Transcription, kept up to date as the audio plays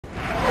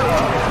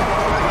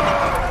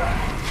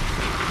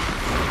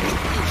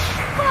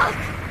Fuck!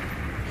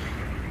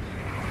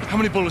 How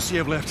many bullets do you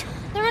have left?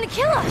 They're gonna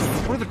kill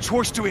us! What other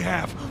choice do we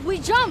have? We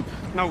jump!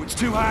 No, it's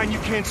too high and you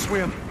can't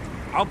swim.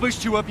 I'll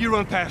boost you up, you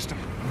run past them.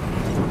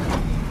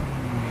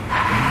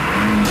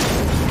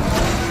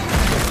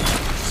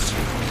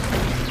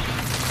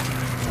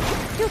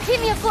 You'll keep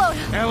me afloat.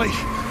 Ellie!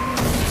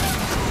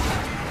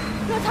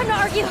 No time to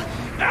argue.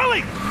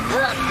 Ellie!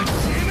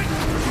 Damn it!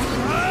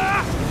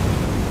 Ah!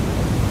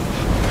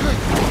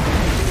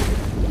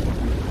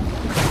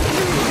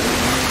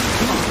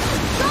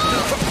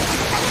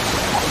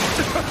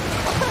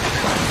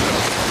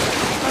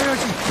 I got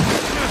you.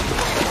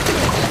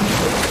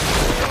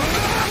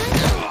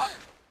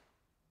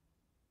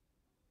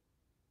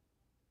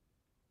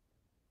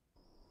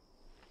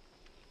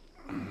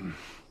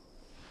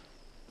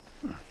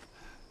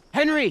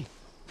 Henry!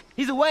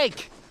 He's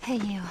awake! Hey,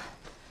 you.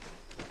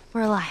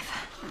 We're alive.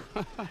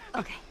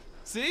 Okay.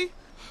 See?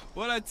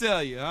 What'd I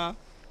tell you, huh?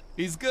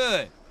 He's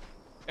good.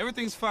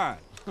 Everything's fine.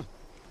 You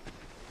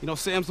know,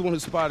 Sam's the one who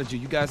spotted you.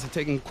 You guys have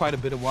taken quite a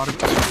bit of water.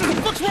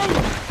 What's wrong?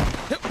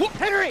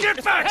 Henry!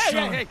 Get back,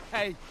 son!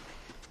 Hey!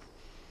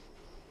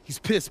 He's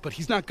pissed, but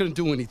he's not gonna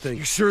do anything.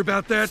 You sure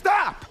about that?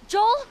 Stop!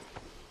 Joel?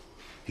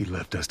 He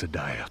left us to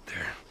die out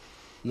there.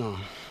 No,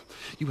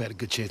 you had a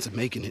good chance of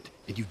making it,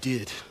 and you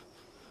did.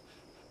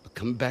 But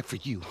coming back for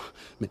you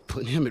meant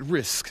putting him at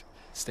risk.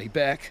 Stay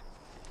back.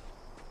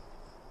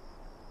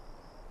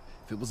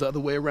 If it was the other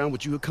way around,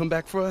 would you have come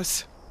back for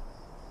us?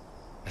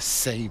 I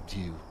saved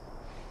you.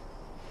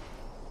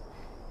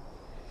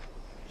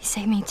 He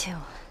saved me too.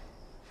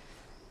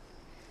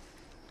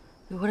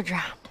 We would have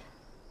drowned.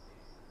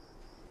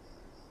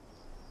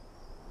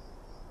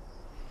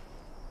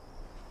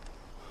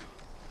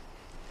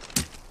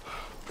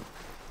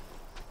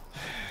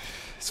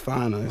 It's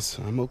fine,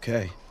 I'm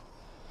okay.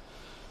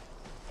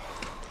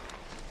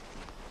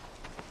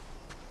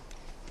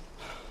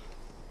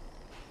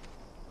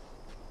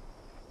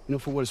 You know,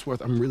 for what it's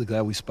worth, I'm really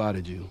glad we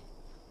spotted you.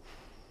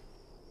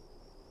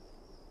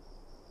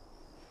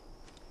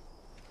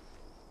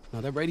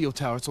 Now, that radio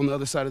tower, it's on the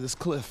other side of this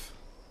cliff.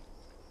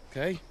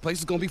 Okay? Place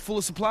is gonna be full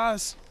of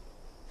supplies.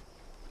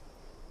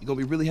 You're gonna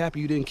be really happy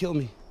you didn't kill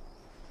me.